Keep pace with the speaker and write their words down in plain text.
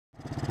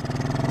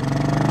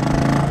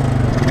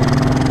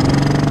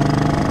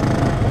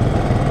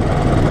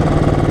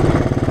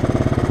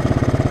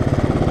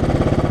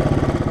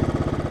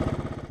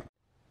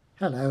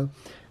Hello,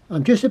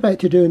 I'm just about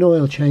to do an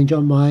oil change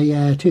on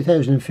my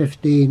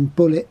 2015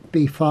 Bullet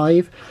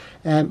B5.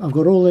 I've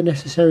got all the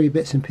necessary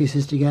bits and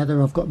pieces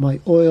together. I've got my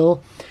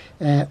oil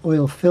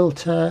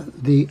filter,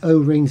 the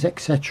O-rings,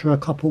 etc.,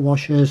 copper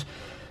washers,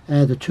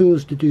 the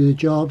tools to do the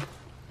job,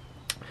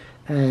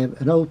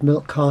 an old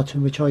milk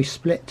carton which I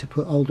split to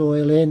put old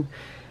oil in,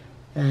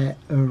 a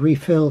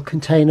refill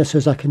container so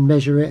as I can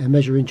measure it, a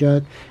measuring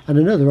jug, and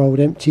another old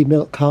empty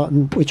milk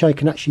carton which I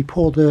can actually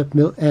pour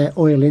the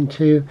oil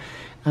into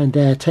and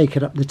take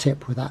it up the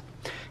tip with that.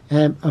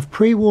 I've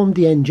pre-warmed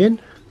the engine.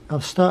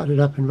 I've started it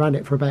up and ran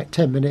it for about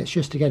 10 minutes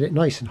just to get it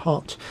nice and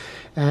hot,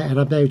 and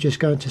I'm now just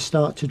going to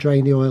start to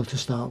drain the oil to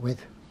start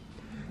with.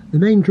 The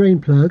main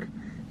drain plug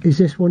is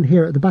this one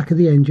here at the back of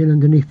the engine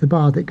underneath the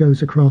bar that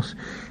goes across.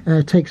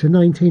 It takes a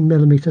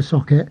 19mm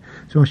socket,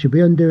 so I should be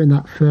undoing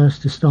that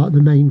first to start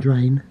the main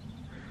drain.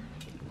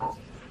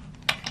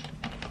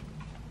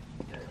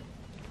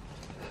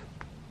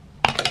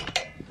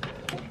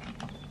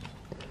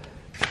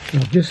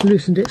 I've just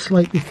loosened it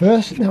slightly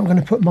first. Now I'm going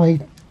to put my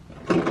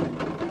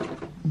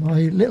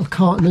little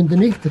carton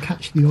underneath to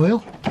catch the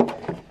oil.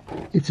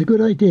 It's a good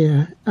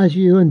idea as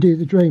you undo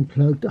the drain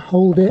plug to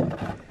hold it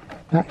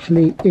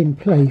actually in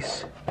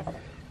place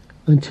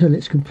until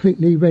it's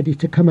completely ready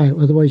to come out,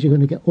 otherwise you're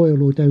going to get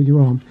oil all down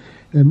your arm.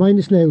 Mine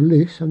is now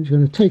loose. I'm just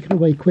going to take it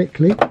away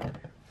quickly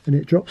and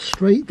it drops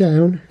straight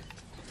down,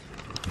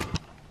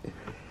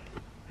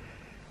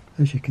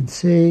 as you can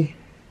see.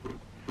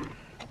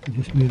 I'll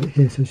just move it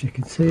here so as you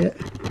can see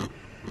it.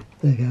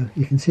 There you go,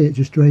 you can see it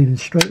just draining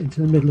straight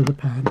into the middle of the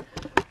pan.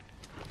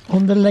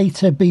 On the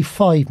later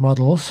B5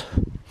 models,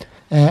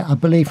 I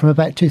believe from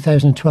about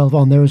 2012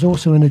 on, there is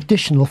also an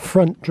additional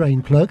front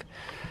drain plug.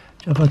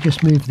 If I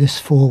just move this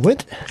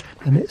forward,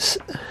 and it's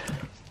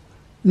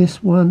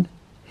this one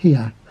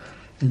here,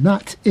 and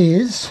that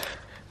is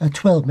a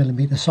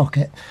 12mm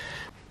socket.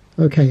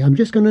 Okay, I'm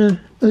just going to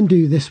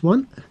undo this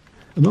one.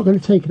 I'm not going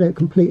to take it out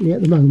completely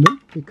at the moment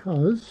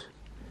because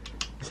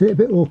it's a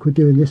little bit awkward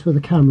doing this with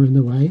the camera in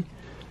the way.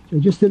 So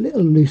just a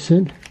little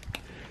loosen.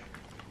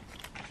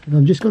 And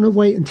I'm just going to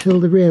wait until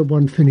the rear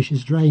one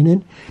finishes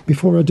draining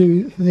before I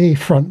do the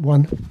front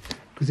one,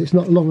 because it's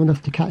not long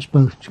enough to catch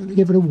both. I'm just going to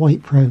give it a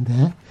wipe round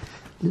there,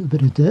 a little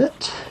bit of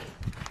dirt.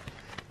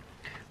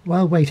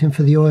 While waiting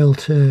for the oil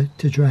to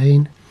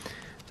drain,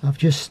 I've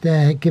just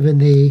given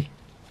the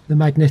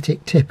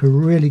magnetic tip a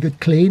really good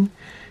clean.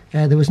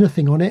 There was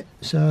nothing on it,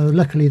 so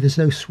luckily there's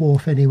no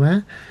swarf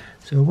anywhere.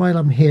 So while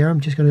I'm here, I'm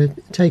just going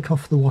to take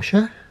off the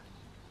washer.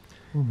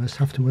 Almost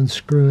have to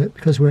unscrew it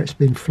because where it's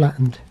been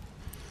flattened.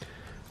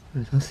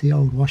 That's the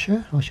old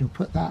washer. I shall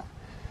put that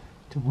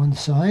to one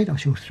side. I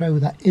shall throw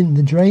that in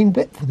the drain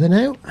bit for the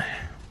now.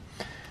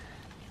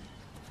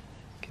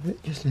 Give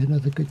it just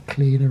another good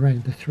clean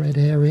around the thread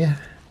area.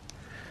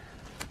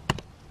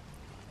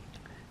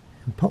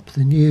 And pop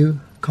the new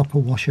copper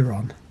washer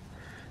on.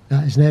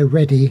 That is now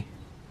ready.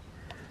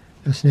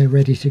 That's now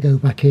ready to go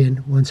back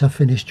in once I've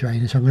finished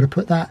draining. So I'm going to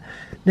put that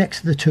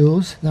next to the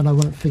tools, then I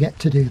won't forget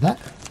to do that,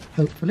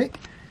 hopefully.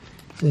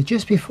 So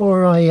just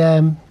before I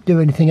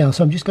do anything else,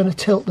 I'm just going to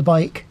tilt the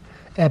bike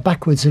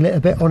backwards a little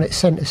bit on its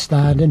centre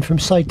stand and from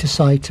side to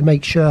side to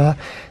make sure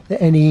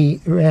that any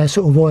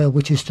sort of oil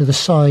which is to the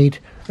side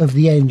of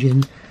the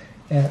engine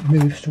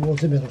moves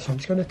towards the middle. So I'm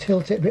just going to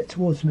tilt it a bit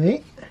towards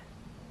me.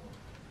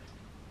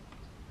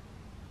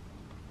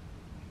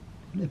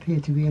 Doesn't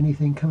appear to be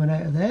anything coming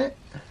out of there.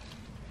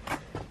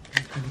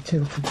 It's going to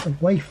tilt it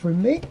away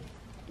from me.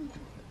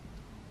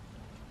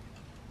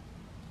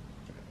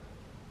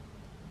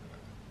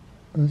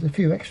 There's a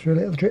few extra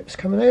little drips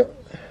coming out.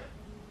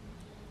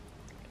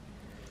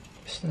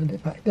 Stand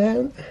it back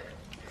down.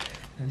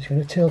 I'm just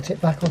going to tilt it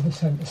back on the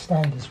centre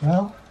stand as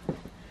well.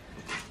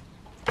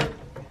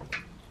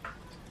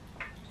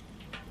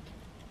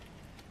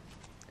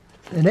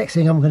 The next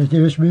thing I'm going to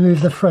do is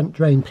remove the front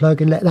drain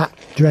plug and let that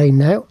drain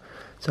now.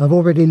 So I've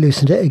already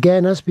loosened it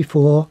again as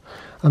before.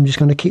 I'm just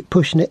going to keep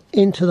pushing it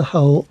into the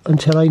hole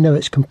until I know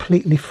it's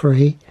completely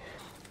free.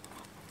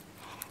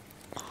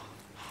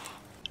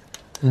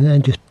 And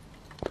then just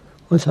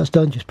once that's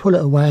done, just pull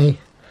it away,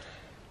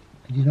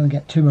 and you don't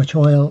get too much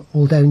oil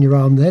all down your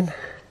arm then.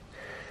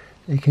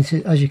 You can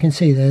see, as you can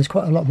see, there's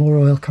quite a lot more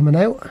oil coming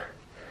out,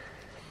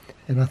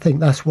 and I think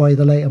that's why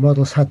the later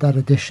models had that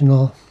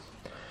additional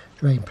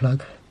drain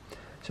plug.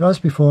 So as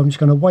before, I'm just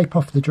going to wipe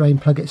off the drain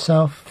plug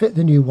itself, fit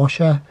the new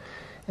washer,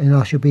 and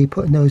I shall be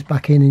putting those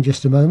back in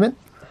just a moment.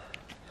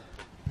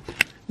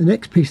 The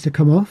next piece to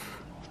come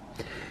off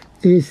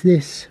is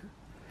this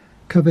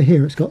cover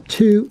here. It's got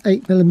two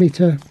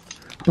 8mm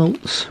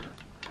bolts.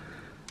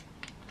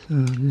 So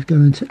I'm just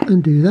going to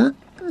undo that.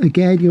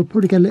 Again, you'll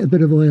probably get a little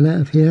bit of oil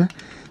out of here.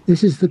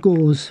 This is the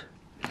gauze.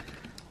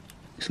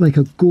 It's like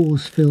a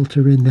gauze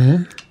filter in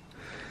there.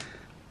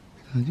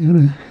 So I'm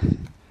gonna,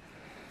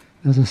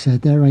 as I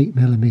said, they're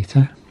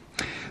 8mm.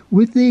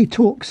 With the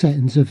torque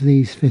settings of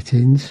these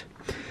fittings,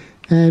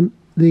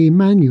 the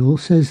manual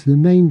says the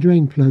main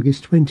drain plug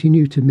is 20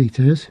 Newton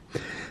meters,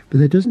 but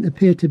there doesn't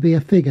appear to be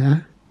a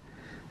figure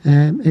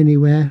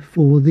anywhere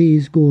for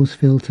these gauze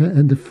filter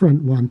and the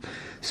front one.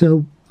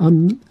 So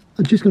I'm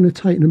just going to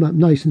tighten them up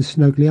nice and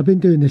snugly. I've been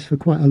doing this for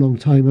quite a long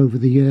time over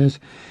the years,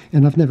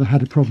 and I've never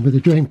had a problem with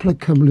the drain plug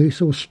come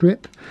loose or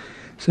strip.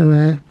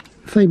 So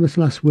famous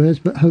last words,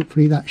 but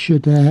hopefully that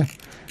should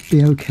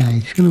be okay.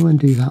 Just going to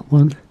undo that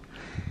one.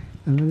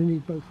 I'm going to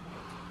need both.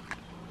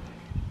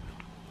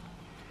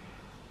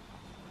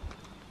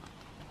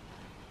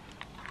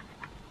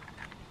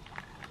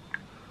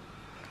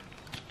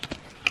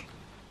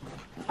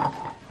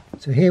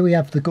 So here we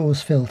have the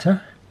gauze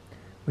filter,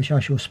 which I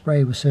shall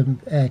spray with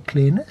some air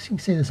cleaner. As you can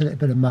see, there's a little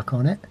bit of muck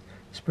on it.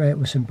 Spray it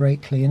with some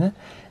brake cleaner,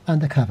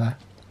 and the cover.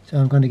 So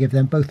I'm going to give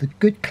them both a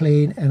good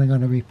clean, and I'm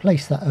going to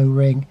replace that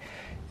O-ring,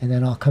 and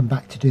then I'll come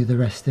back to do the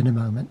rest in a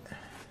moment.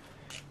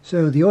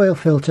 So the oil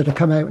filter to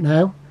come out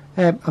now.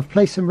 I've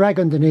placed some rag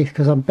underneath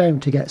because I'm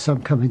bound to get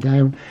some coming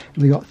down.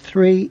 We got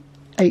 3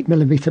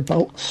 8mm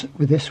bolts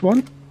with this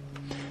one.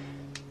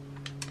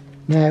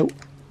 Now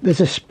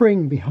there's a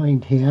spring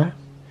behind here,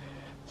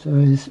 so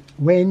as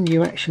when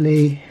you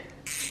actually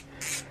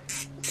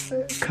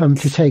come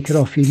to take it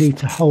off, you need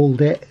to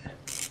hold it.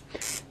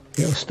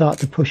 It'll start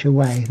to push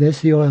away.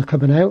 There's the oil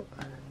coming out.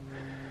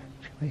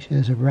 Make sure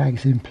there's a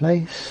rags in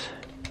place.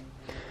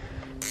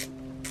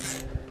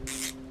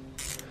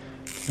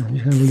 I'm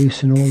just going to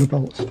loosen all the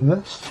bolts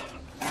first.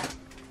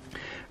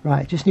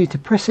 Right, just need to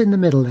press in the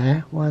middle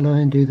there while I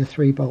undo the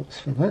 3 bolts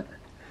for that.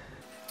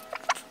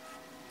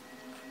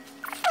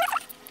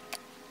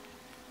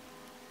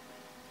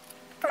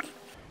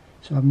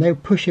 So I'm now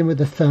pushing with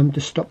the thumb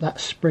to stop that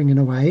springing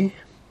away.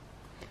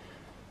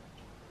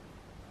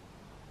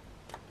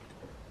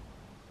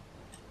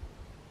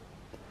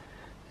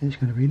 I'm just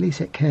going to release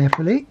it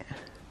carefully.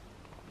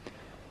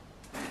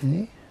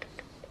 Okay.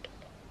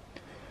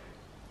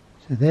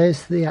 So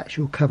there's the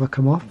actual cover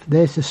come off.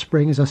 There's the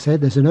spring, as I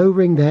said. There's an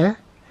O-ring there.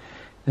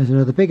 There's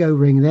another big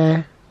O-ring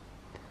there.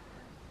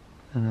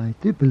 And I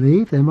do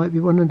believe there might be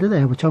one under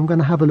there, which I'm going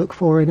to have a look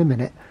for in a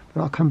minute.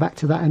 But I'll come back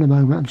to that in a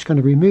moment. I'm just going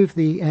to remove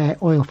the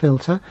oil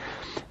filter.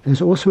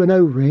 There's also an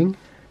O-ring.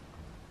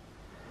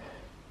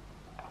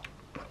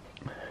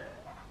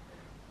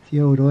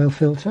 The old oil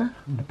filter.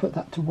 I'm going to put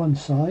that to one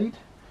side.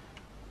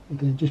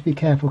 Again, just be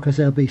careful because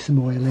there'll be some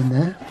oil in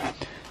there.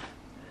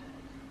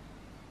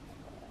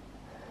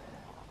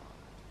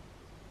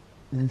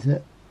 There's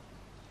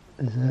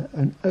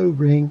an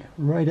O-ring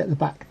right at the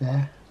back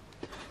there.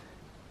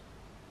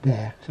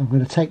 There. So I'm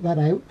going to take that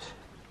out.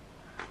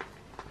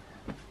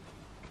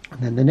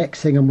 And then the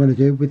next thing I'm going to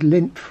do with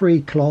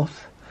lint-free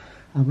cloth,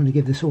 I'm going to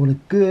give this all a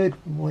good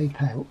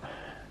wipe out.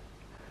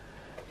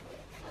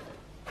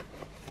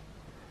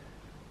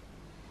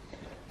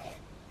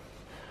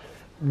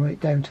 Right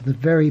down to the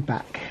very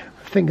back.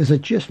 Fingers are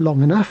just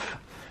long enough.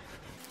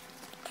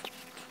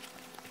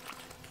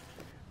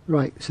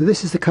 Right, so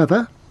this is the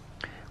cover.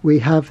 We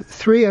have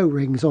 3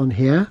 O-rings on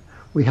here.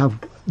 We have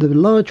the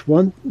large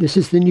one. This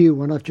is the new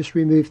one. I've just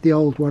removed the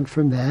old one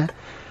from there.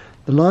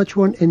 The large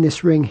one in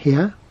this ring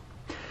here.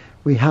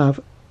 We have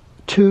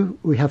two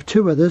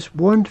others.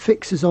 One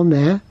fixes on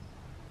there,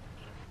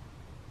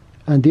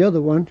 and the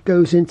other one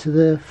goes into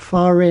the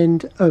far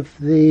end of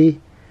the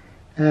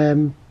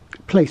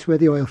place where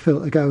the oil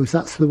filter goes.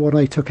 That's the one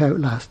I took out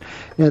last.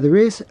 Now there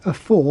is a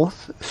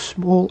 4th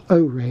small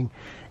O-ring,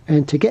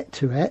 and to get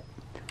to it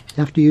you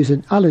have to use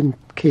an Allen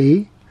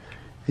key,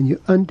 and you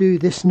undo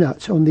this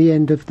nut on the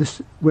end of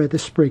this where the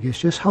spring is.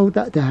 Just hold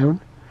that down.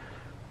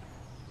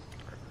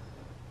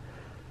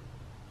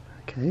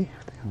 Okay,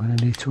 I think I'm going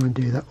to need to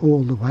undo that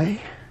all the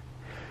way.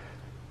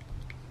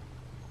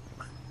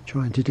 I'm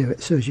trying to do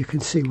it so as you can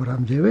see what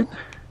I'm doing.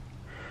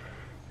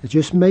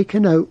 Just make a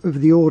note of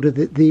the order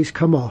that these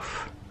come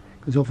off,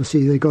 because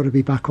obviously they've got to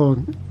be back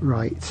on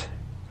right.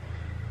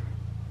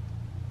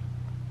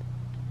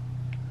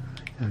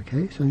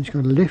 Okay, so I'm just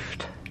going to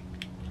lift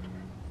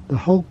the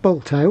whole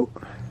bolt out.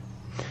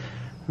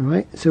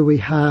 Right, so we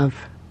have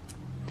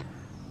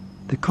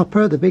the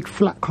copper, the big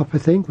flat copper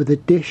thing with a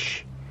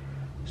dish,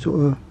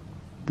 sort of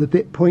the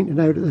bit pointing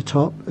out at the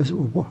top as a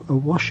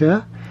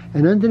washer,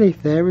 and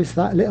underneath there is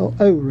that little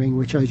O-ring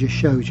which I just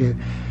showed you.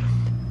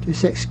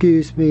 Just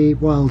excuse me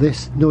while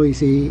this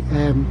noisy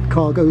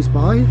car goes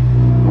by.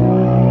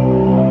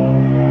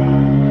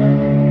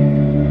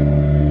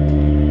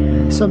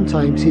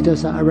 Sometimes he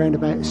does that around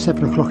about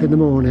 7 o'clock in the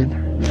morning.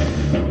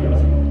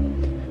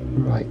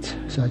 Right,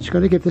 so I'm just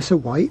going to give this a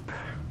wipe.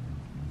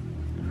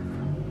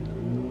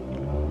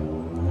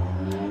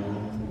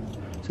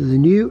 So the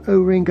new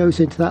O-ring goes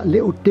into that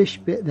little dish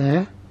bit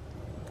there,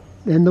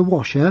 then the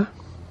washer,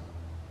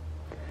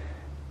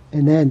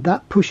 and then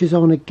that pushes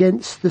on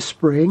against the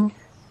spring,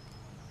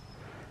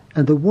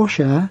 and the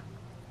washer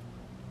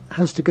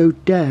has to go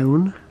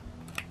down.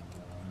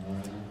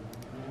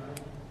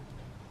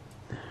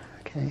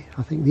 Okay,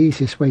 I think the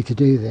easiest way to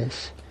do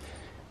this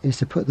is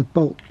to put the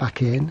bolt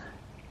back in.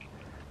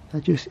 I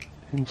just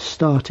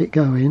start it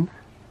going.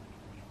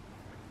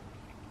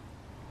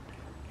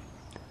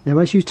 Now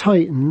as you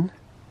tighten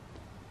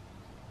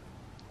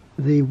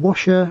the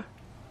washer,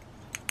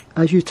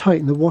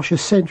 the washer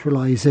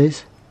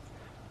centralizes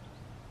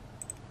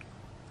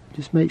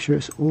Just make sure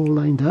it's all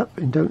lined up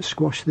and don't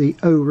squash the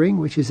O-ring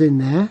which is in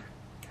there.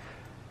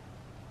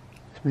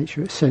 Just make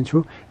sure it's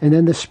central, and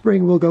then the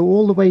spring will go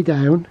all the way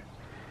down,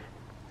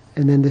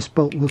 and then this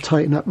bolt will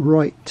tighten up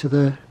right to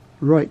the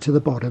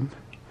bottom.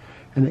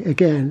 And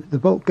again, the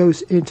bolt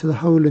goes into the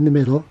hole in the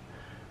middle.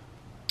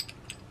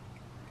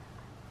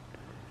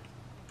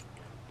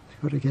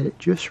 You've got to get it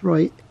just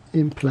right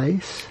in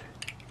place.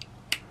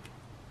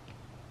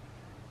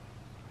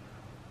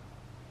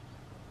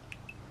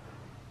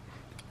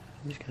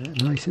 Just get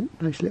a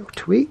nice little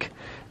tweak.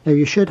 Now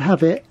you should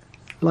have it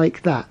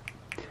like that.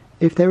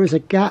 If there is a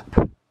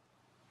gap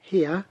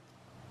here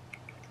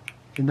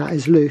and that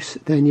is loose,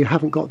 then you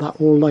haven't got that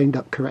all lined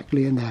up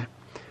correctly in there.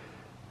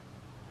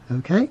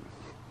 Okay,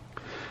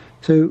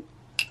 so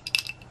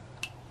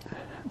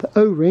the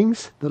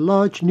O-rings, the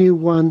large new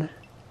one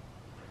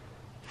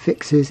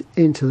fixes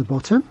into the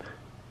bottom.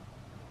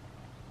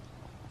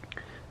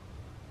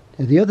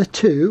 Now the other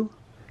two,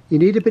 you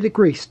need a bit of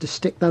grease to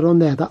stick that on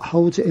there. That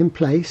holds it in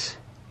place.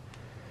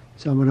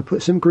 So I'm going to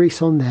put some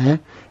grease on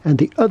there, and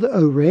the other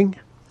O-ring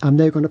I'm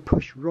now going to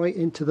push right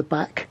into the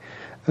back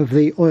of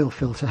the oil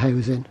filter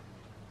housing.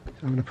 So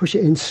I'm going to push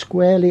it in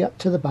squarely up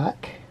to the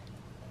back.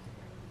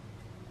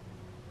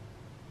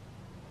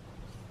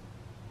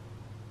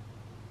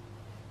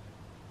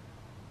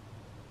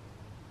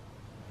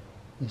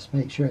 Just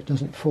make sure it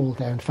doesn't fall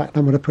down. In fact,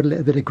 I'm going to put a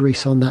little bit of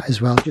grease on that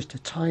as well, just a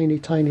tiny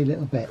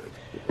little bit,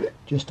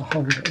 just to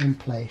hold it in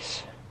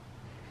place.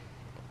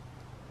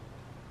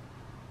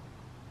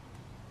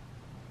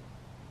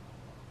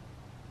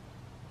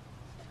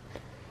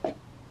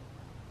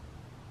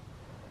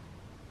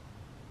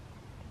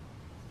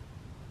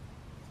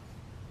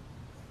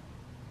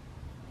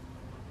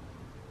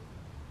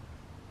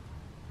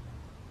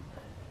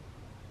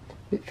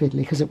 Bit fiddly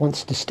because it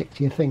wants to stick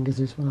to your fingers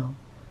as well.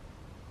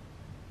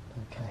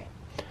 Okay,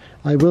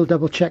 I will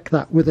double check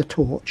that with a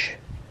torch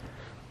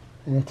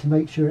to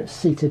make sure it's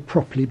seated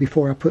properly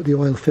before I put the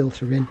oil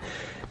filter in.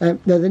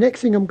 Now the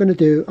next thing I'm going to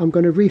do, I'm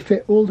going to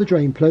refit all the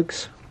drain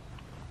plugs.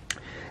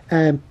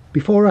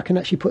 Before I can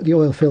actually put the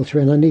oil filter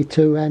in, I need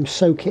to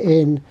soak it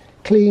in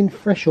clean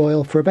fresh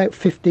oil for about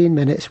 15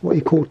 minutes, what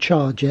you call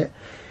charge it,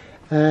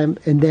 and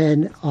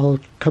then I'll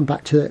come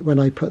back to it when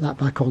I put that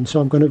back on.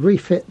 So I'm going to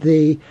refit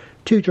the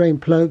 2 drain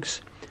plugs,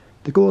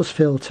 the gauze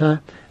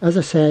filter. As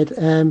I said,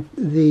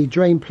 the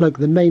drain plug,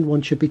 the main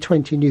one, should be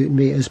 20 Newton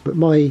meters, but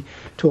my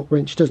torque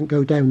wrench doesn't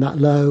go down that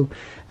low,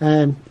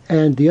 and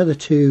the other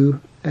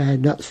 2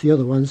 nuts, the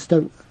other ones,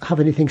 don't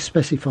have anything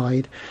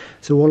specified.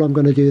 So all I'm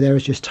going to do there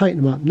is just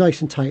tighten them up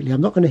nice and tightly.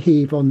 I'm not going to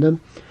heave on them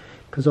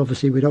because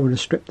obviously we don't want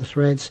to strip the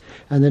threads,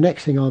 and the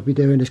next thing I'll be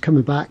doing is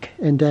coming back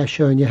and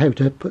showing you how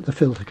to put the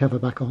filter cover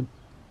back on.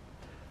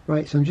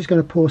 Right, so I'm just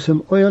going to pour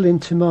some oil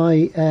into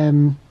my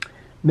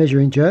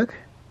measuring jug,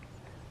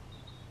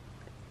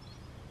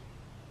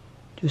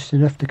 just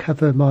enough to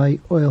cover my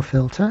oil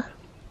filter.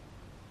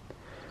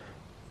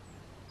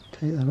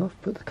 Take that off,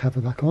 put the cover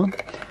back on.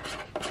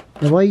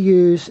 Now I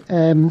use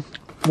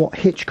what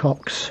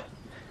Hitchcock's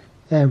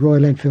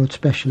Royal Enfield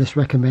specialists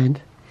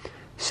recommend,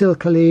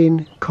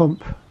 Silcoline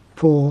Comp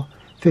 4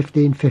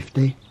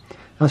 1550.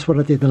 That's what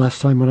I did the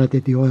last time when I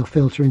did the oil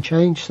filter and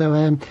change, so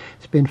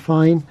it's been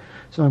fine,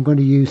 so I'm going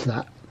to use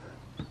that.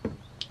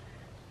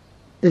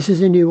 This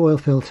is a new oil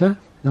filter.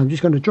 Now I'm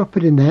just going to drop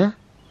it in there,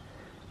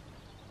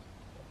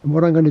 and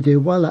what I'm going to do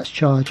while that's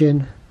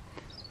charging,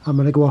 I'm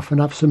going to go off and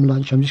have some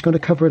lunch. I'm just going to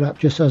cover it up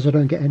just so as I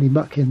don't get any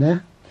muck in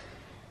there,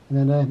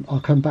 and then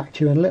I'll come back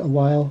to you in a little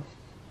while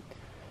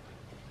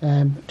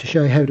to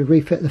show you how to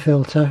refit the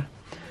filter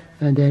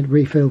and then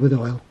refill with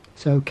oil.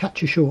 So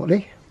catch you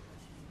shortly.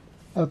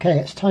 Okay,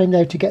 it's time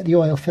now to get the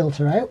oil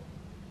filter out,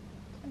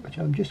 which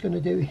I'm just going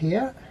to do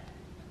here.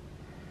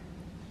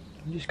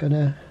 I'm just going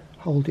to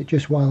hold it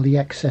just while the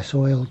excess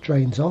oil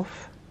drains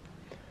off.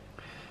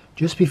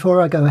 Just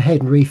before I go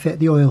ahead and refit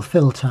the oil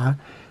filter,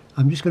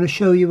 I'm just going to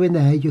show you in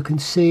there, you can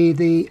see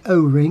the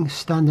O-ring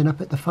standing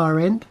up at the far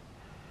end,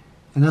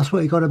 and that's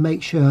what you've got to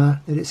make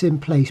sure that it's in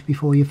place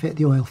before you fit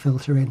the oil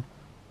filter in.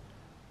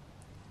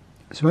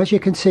 So as you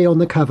can see on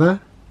the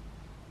cover,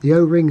 the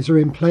O-rings are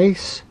in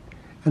place,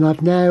 and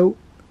I've now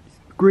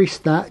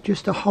greased that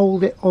just to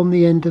hold it on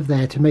the end of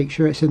there to make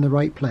sure it's in the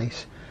right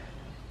place.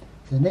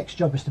 So the next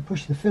job is to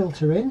push the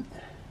filter in.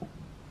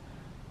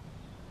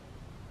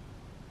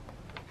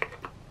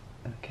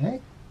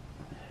 Okay,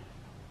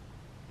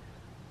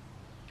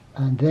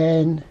 and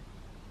then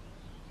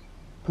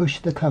push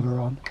the cover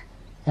on,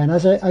 and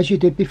as you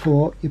did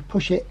before, you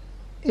push it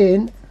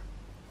in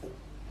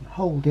and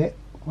hold it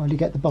while you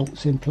get the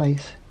bolts in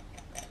place.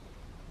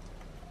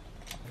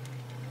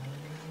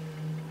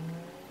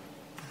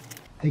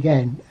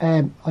 Again,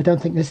 I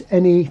don't think there's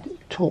any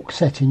torque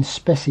settings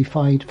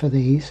specified for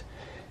these,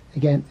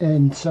 again,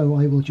 and so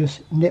I will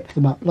just nip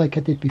them up like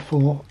I did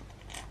before.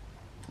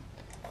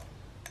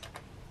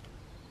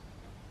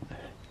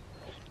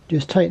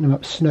 Just tighten them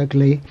up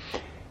snugly.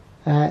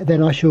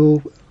 Then I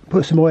shall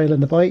put some oil in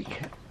the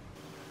bike.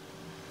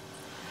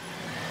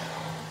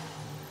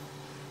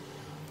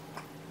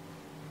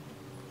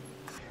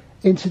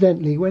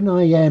 Incidentally, when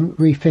I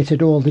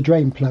refitted all the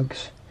drain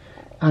plugs,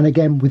 and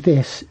again with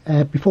this,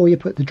 before you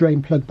put the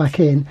drain plug back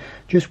in,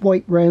 just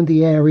wipe round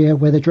the area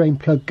where the drain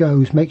plug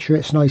goes, make sure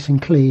it's nice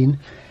and clean,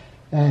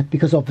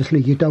 because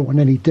obviously you don't want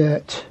any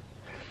dirt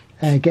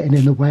getting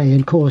in the way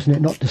and causing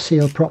it not to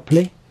seal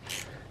properly.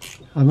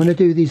 I'm going to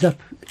do these up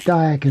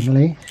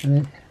diagonally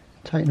and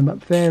tighten them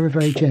up very,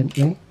 very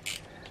gently.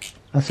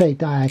 I say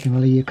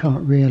diagonally, you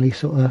can't really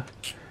sort of...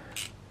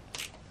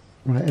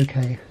 Right,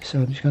 okay, so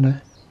I'm just going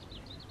to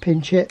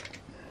pinch it,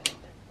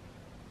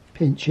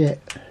 pinch it,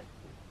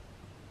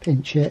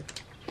 pinch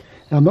it.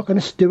 Now, I'm not going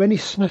to do any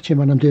snatching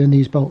when I'm doing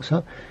these bolts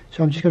up,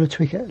 so I'm just going to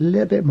tweak it a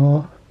little bit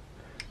more,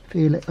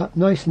 feel it up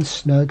nice and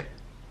snug.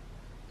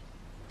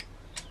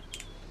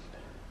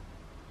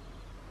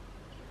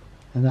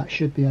 And that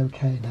should be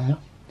okay now.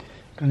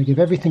 Going to give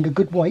everything a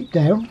good wipe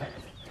down,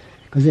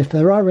 because if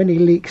there are any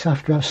leaks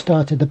after I've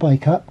started the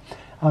bike up,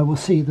 I will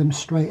see them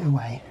straight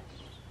away.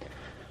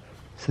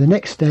 So the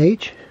next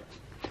stage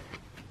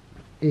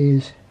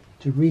is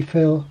to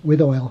refill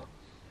with oil.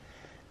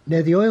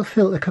 Now the oil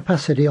filter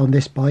capacity on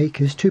this bike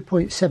is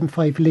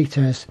 2.75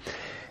 litres.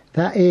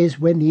 That is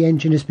when the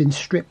engine has been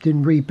stripped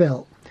and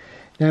rebuilt.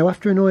 Now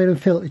after an oil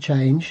and filter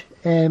change,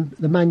 the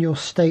manual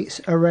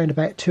states around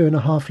about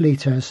 2.5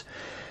 litres.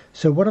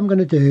 So what I'm going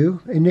to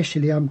do,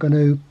 initially I'm going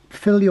to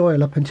fill the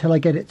oil up until I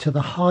get it to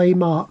the high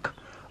mark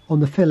on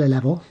the filler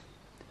level,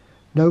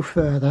 no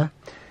further.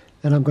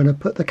 Then I'm going to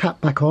put the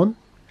cap back on.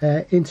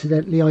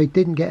 Incidentally, I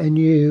didn't get a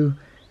new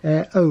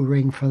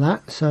O-ring for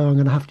that, so I'm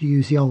going to have to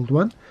use the old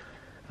one.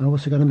 I'm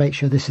also going to make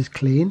sure this is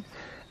clean.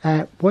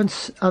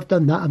 Once I've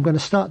done that, I'm going to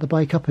start the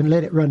bike up and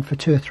let it run for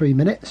 2 or 3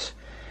 minutes.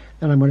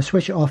 Then I'm going to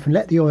switch it off and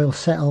let the oil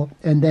settle,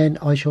 and then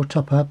I shall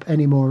top up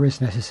any more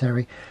as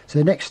necessary. So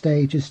the next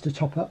stage is to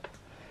top up,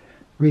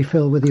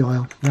 refill with the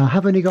oil. Now I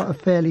have only got a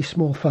fairly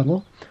small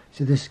funnel,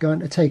 so this is going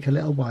to take a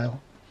little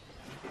while.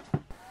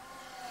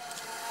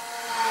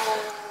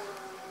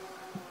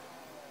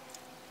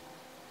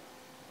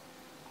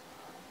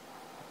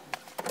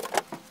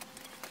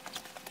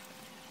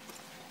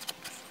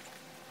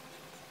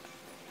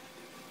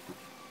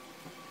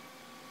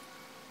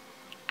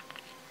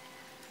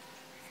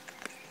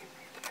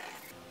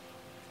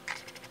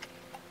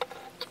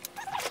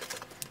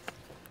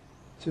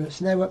 So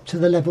it's now up to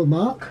the level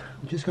mark.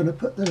 I'm just going to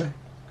put the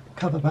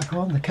cover back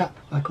on, the cap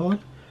back on.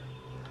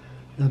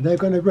 I'm now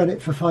going to run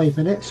it for 5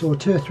 minutes or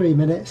 2 or 3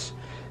 minutes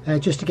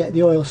just to get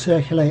the oil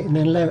circulating, and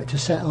then allow it to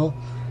settle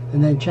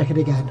and then check it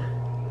again.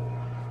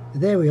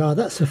 And there we are,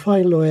 that's the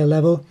final oil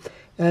level.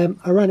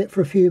 I ran it for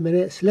a few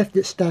minutes, left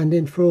it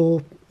standing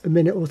for a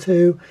minute or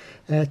two,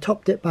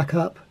 topped it back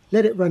up,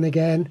 let it run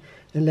again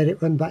and let it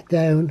run back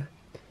down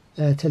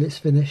till it's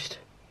finished.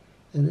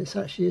 And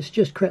it's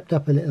just crept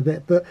up a little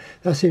bit, but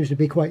that seems to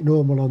be quite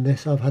normal on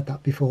this. I've had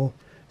that before.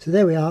 So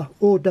there we are,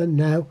 all done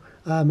now.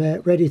 I'm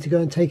ready to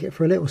go and take it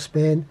for a little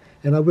spin,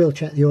 and I will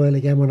check the oil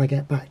again when I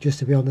get back just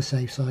to be on the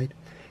safe side.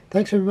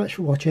 Thanks very much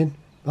for watching.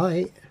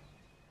 Bye.